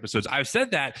podcast episodes. I've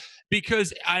said that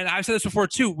because, and I've said this before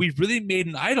too, we've really made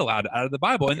an idol out of the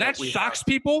Bible, and that shocks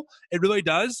people. It really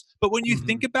does. But when you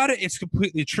think about it, it's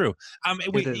completely true.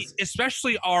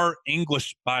 Especially our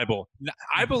English Bible.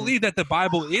 I believe that the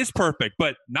Bible is perfect,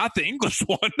 but not the English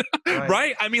one,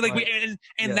 right? I mean, like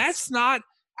that's not.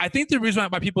 I think the reason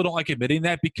why people don't like admitting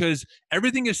that because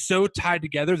everything is so tied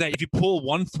together that if you pull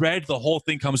one thread, the whole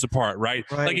thing comes apart, right?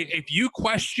 Like if you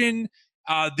question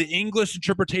the English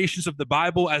interpretations of the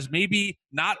Bible as maybe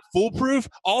not foolproof,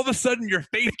 all of a sudden your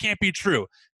faith can't be true.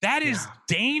 That is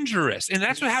dangerous. And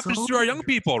that's what happens to our young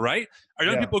people, right? Our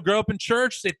young people grow up in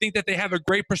church. They think that they have a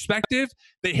great perspective.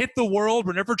 They hit the world.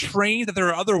 We're never trained that there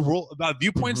are other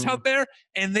viewpoints out there,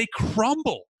 and they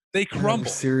crumble. They crumble.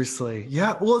 Seriously.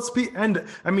 Yeah. Well, and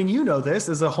I mean, you know this,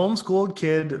 as a homeschooled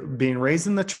kid being raised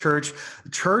in the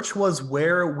church was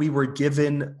where we were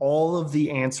given all of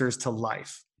the answers to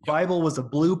life. Bible was a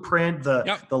blueprint,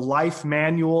 the life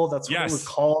manual. That's what it was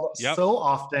called so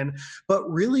often. But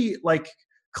really, like,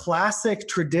 classic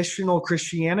traditional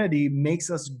Christianity makes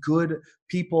us good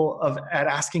people at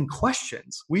asking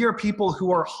questions. We are people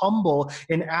who are humble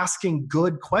in asking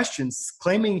good questions,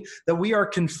 claiming that we are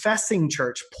confessing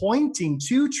church, pointing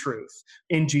to truth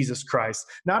in Jesus Christ,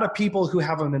 not a people who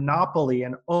have a monopoly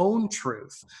and own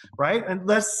truth, right? And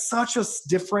that's such a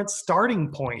different starting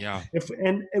point. Yeah. If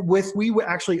we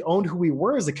actually owned who we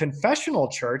were as a confessional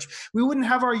church, we wouldn't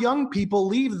have our young people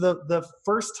leave the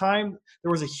first time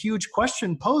there was a huge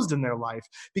question posed in their life,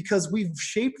 because we've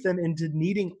shaped them into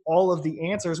needing all of the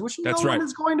answers, which no one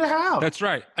is going to have. That's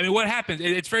right. I mean, what happens?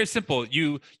 It's very simple.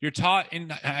 You're taught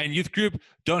in youth group,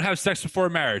 don't have sex before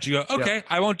marriage. You go, okay,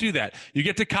 I won't do that. You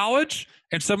get to college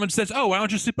and someone says, oh, why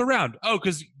don't you sleep around? Oh,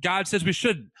 because God says we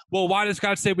shouldn't. Well, why does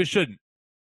God say we shouldn't?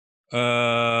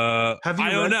 Have you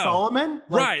read Solomon?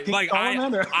 Right. Like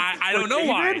Solomon I don't know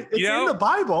why. It's in the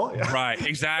Bible. Right.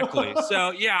 Exactly.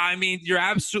 So yeah, I mean, you're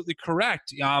absolutely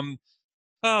correct.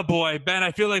 Oh boy, Ben,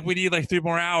 I feel like we need like 3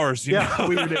 more hours. You know?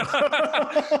 We do.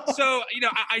 So,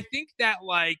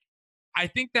 I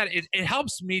think that it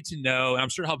helps me to know, and I'm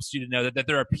sure it helps you to know that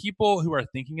there are people who are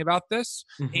thinking about this.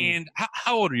 And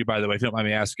how old are you, by the way, if you don't mind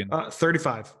me asking?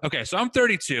 35. Okay, so I'm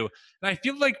 32. And I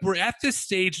feel like we're at this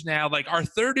stage now, like our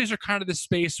 30s are kind of the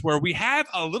space where we have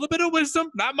a little bit of wisdom,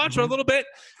 not much, or a little bit,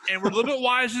 and we're a little bit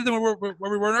wiser than where we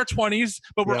were in our 20s,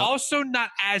 but we're also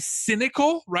not as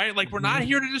cynical, right? Like we're not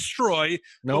here to destroy,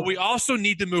 but we also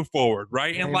need to move forward,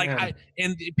 right? And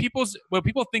what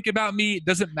people think about me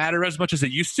doesn't matter as much as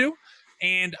it used to.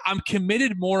 And I'm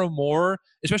committed more and more,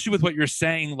 especially with what you're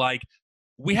saying, like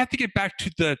we have to get back to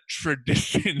the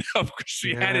tradition of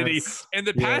Christianity. In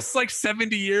the past, like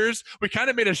 70 years, we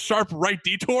kind of made a sharp right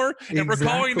detour, and we're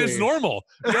calling this normal.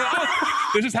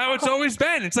 This is how it's always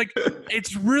been. It's like,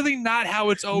 it's really not how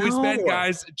it's always been,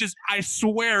 guys. I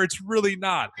swear it's really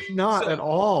not. Not at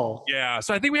all. Yeah.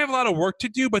 So I think we have a lot of work to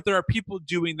do, but there are people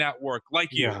doing that work like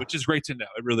you, which is great to know.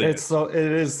 It really is. So it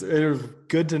is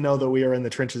good to know that we are in the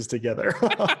trenches together.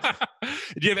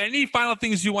 Do you have any final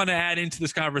things you want to add into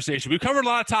this conversation? We've covered a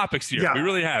lot of topics here. We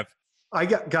really have. I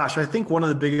think one of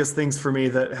the biggest things for me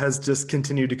that has just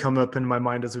continued to come up in my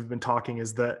mind as we've been talking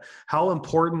is that how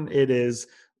important it is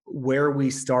where we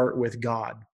start with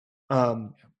God.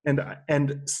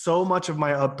 And so much of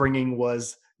my upbringing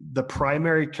was the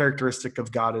primary characteristic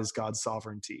of God is God's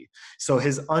sovereignty. So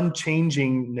his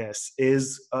unchangingness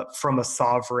is from a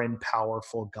sovereign,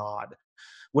 powerful God.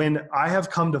 When I have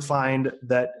come to find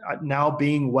that now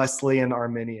being Wesleyan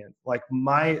Arminian, like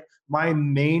my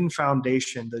main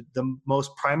foundation, the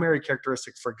most primary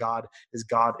characteristic for God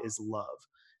is love.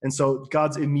 And so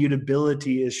God's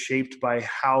immutability is shaped by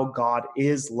how God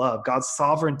is love. God's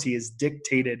sovereignty is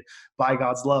dictated by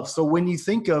God's love. So when you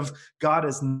think of God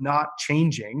as not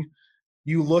changing,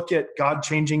 you look at God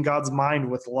changing God's mind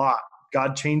with Lot.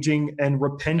 God changing and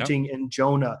repenting in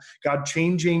Jonah, God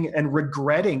changing and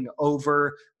regretting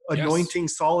over anointing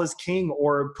Saul as king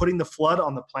or putting the flood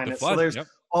on the planet. So there's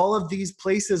all of these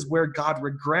places where God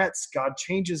regrets, God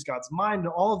changes God's mind, and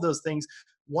all of those things.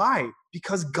 Why?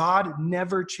 Because God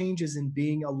never changes in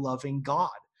being a loving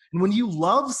God. And when you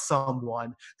love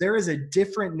someone, there is a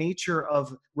different nature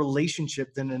of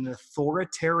relationship than an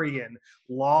authoritarian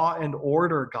law and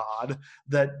order God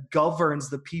that governs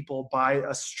the people by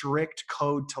a strict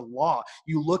code to law.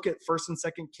 You look at 1st and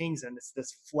 2nd Kings, and it's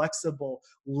this flexible,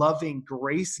 loving,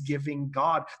 grace-giving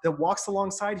God that walks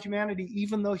alongside humanity,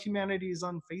 even though humanity is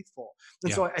unfaithful.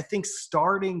 And so I think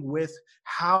starting with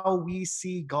how we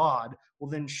see God will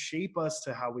then shape us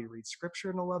to how we read scripture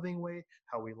in a loving way,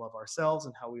 how we love ourselves,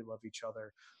 and how we love each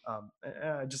other.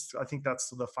 I think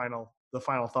that's the final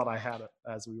thought I had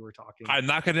as we were talking. I'm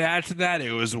not going to add to that.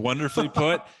 It was wonderfully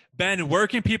put. Ben, where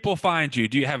can people find you?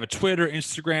 Do you have a Twitter,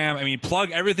 Instagram? I mean, plug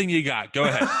everything you got. Go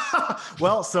ahead.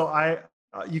 Well, so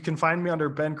you can find me under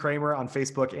Ben Kramer on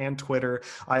Facebook and Twitter.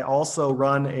 I also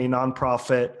run a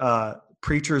nonprofit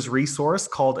preacher's resource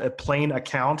called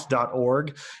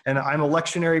aplainaccount.org. And I'm a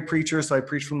lectionary preacher, so I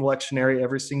preach from the lectionary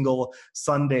every single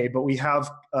Sunday. But we have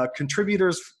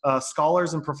contributors,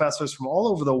 scholars, and professors from all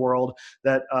over the world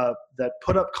that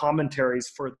put up commentaries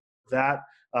for that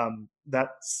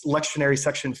lectionary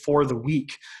section for the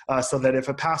week, so that if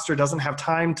a pastor doesn't have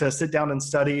time to sit down and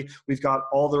study, we've got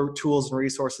all the tools and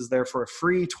resources there for a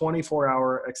free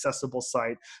 24-hour accessible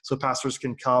site so pastors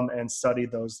can come and study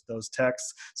those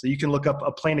texts. So you can look up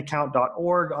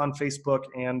aplainaccount.org on Facebook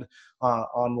and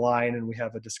online, and we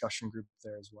have a discussion group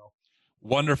there as well.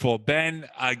 Wonderful. Ben,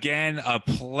 again, a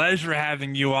pleasure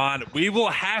having you on. We will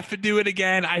have to do it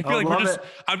again. I feel like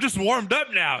I'm just warmed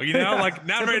up now, like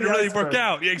now I'm ready to really work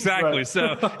out. Yeah, exactly. Right.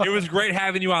 So it was great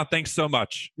having you on. Thanks so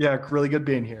much. Yeah, really good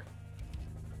being here.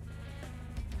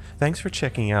 Thanks for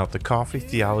checking out the Coffee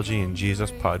Theology and Jesus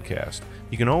podcast.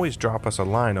 You can always drop us a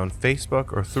line on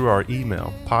Facebook or through our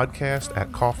email,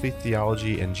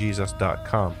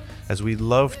 podcast@coffeetheologyandjesus.com, as we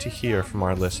love to hear from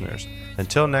our listeners.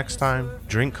 Until next time,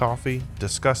 drink coffee,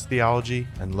 discuss theology,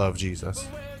 and love Jesus.